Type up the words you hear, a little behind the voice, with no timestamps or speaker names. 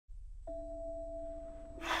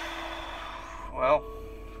Well,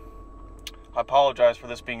 I apologize for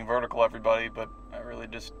this being vertical, everybody, but I really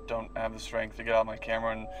just don't have the strength to get out my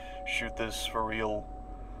camera and shoot this for real.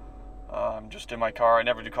 I'm just in my car. I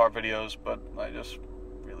never do car videos, but I just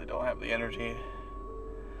really don't have the energy.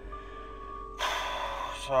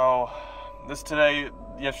 So, yesterday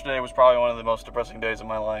was probably one of the most depressing days of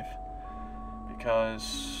my life,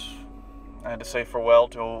 because I had to say farewell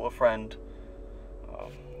to a friend.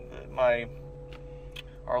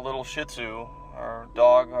 Our little Shih Tzu, our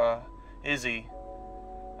dog, Izzy,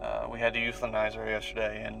 we had to euthanize her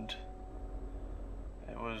yesterday, and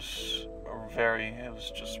it was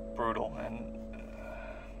just brutal, and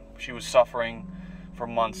she was suffering for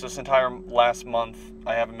months. This entire last month,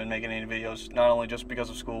 I haven't been making any videos, not only just because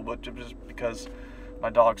of school, but just because my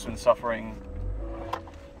dog's been suffering,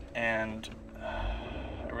 and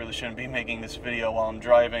I really shouldn't be making this video while I'm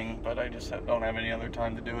driving, but I just don't have any other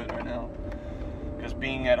time to do it right now. Because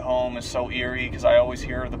being at home is so eerie, because I always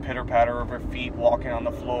hear the pitter-patter of her feet walking on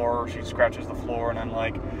the floor. She scratches the floor, and I'm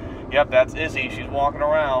like, yep, that's Izzy. She's walking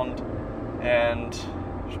around, and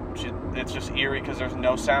it's just eerie because there's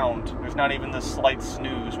no sound. There's not even the slight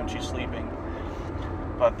snooze when she's sleeping.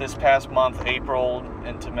 But this past month, April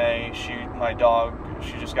into May, my dog,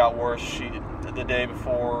 she just got worse. The day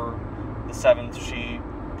before the 7th, she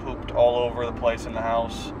pooped all over the place in the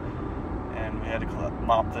house, and we had to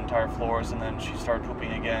mop the entire floors, and then she started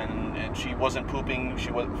pooping again, and she wasn't pooping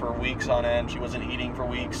for weeks on end. She wasn't eating for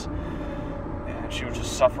weeks, and she was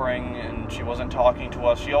just suffering, and she wasn't talking to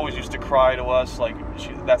us. She always used to cry to us,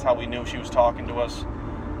 that's how we knew she was talking to us,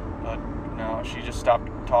 but no, she just stopped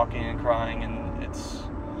talking and crying, and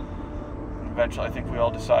eventually I think we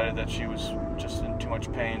all decided that she was just in too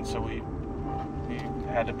much pain, so we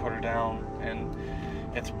had to put her down, and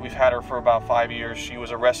we've had her for about 5 years. She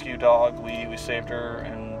was a rescue dog. We saved her,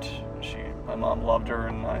 and my mom loved her,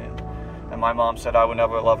 and my mom said I would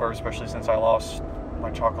never love her, especially since I lost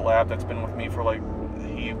my chocolate lab that's been with me for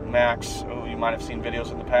Max, who you might have seen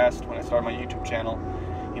videos in the past when I started my YouTube channel.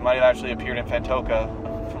 He might have actually appeared in Fantoka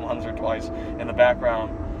once or twice in the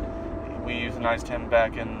background. We euthanized him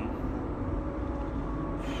back in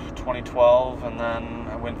 2012, and then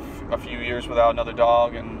I went a few years without another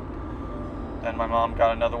dog, and then my mom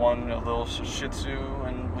got another one, a little Shih Tzu,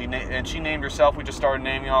 and she named herself. We just started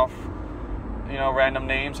naming off, random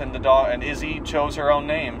names, and Izzy chose her own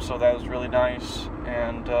name, so that was really nice.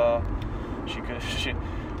 And she was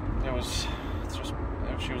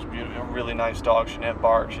beautiful, a really nice dog. She didn't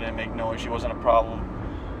bark, she didn't make noise, she wasn't a problem.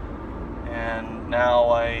 And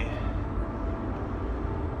now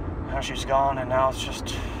she's gone, and now it's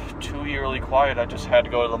just too eerily quiet. I just had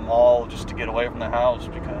to go to the mall just to get away from the house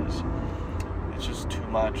because it's just too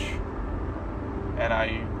much, and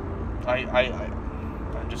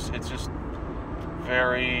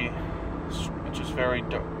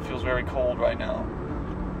feels very cold right now,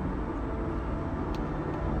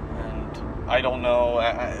 and I don't know.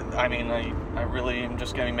 I really am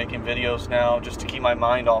just going to be making videos now just to keep my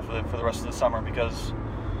mind off of it for the rest of the summer, because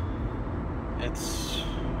it's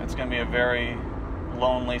going to be a very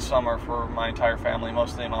lonely summer for my entire family,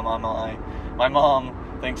 mostly my mom and I. My mom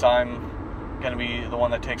thinks I'm going to be the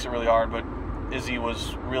one that takes it really hard, but Izzy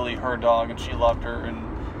was really her dog, and she loved her and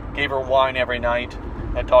gave her wine every night.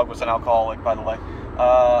 That dog was an alcoholic, by the way.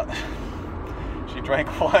 She drank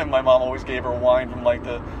wine. My mom always gave her wine from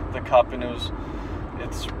the cup, and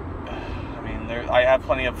I have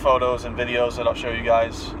plenty of photos and videos that I'll show you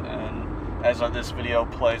guys, and as this video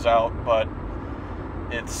plays out, but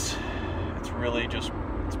it's really just,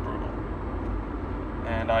 it's brutal.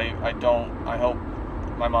 And I hope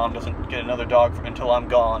my mom doesn't get another dog until I'm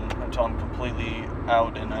gone, until I'm completely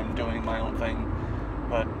out and I'm doing my own thing.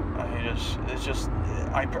 But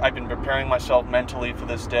I've been preparing myself mentally for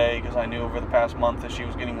this day, because I knew over the past month that she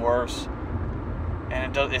was getting worse,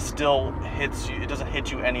 and it still hits you. It doesn't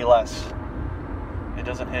hit you any less. It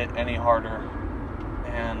doesn't hit any harder.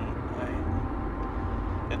 And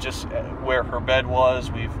where her bed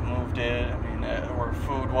was, we've moved it. Where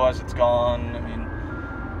food was, it's gone.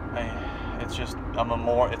 It's just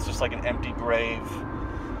like an empty grave.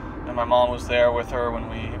 And my mom was there with her when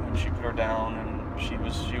she put her down, and she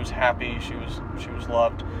was happy. She was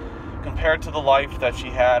loved. Compared to the life that she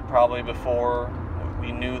had probably before,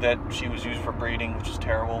 we knew that she was used for breeding, which is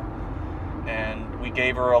terrible. And we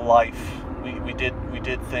gave her a life. We did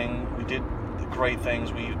great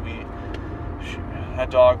things. That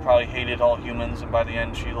dog probably hated all humans, and by the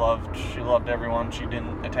end she loved everyone. She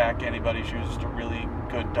didn't attack anybody. She was just a really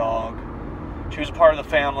good dog. She was a part of the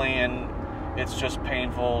family, and it's just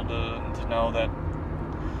painful to know that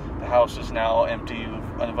the house is now empty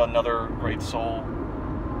of another great soul.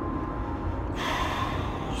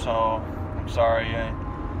 So I'm sorry.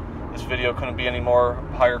 This video couldn't be any more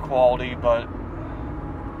higher quality, but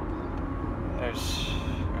there's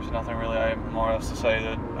nothing really I have more else to say.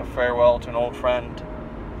 A farewell to an old friend.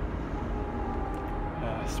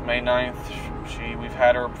 It's May 9th. We've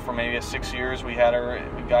had her for maybe 6 years. We got her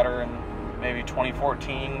in maybe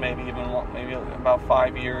 2014, maybe about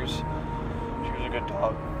 5 years. She was a good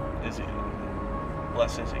dog, Izzy.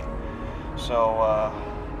 Bless Izzy. So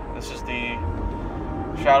this is the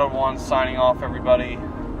Shadowed One signing off, everybody.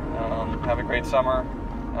 Have a great summer.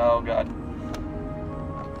 Oh God,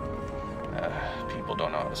 people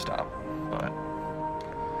don't know how to stop. But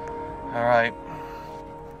all right.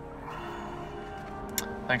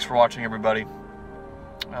 Thanks for watching, everybody.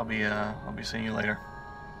 I'll be seeing you later.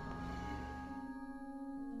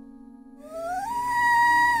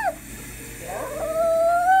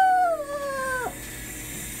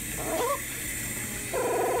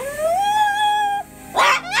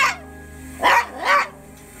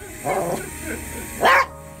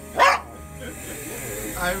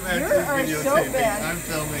 I'm actually videotaping. I'm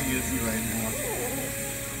filming Izzy right now.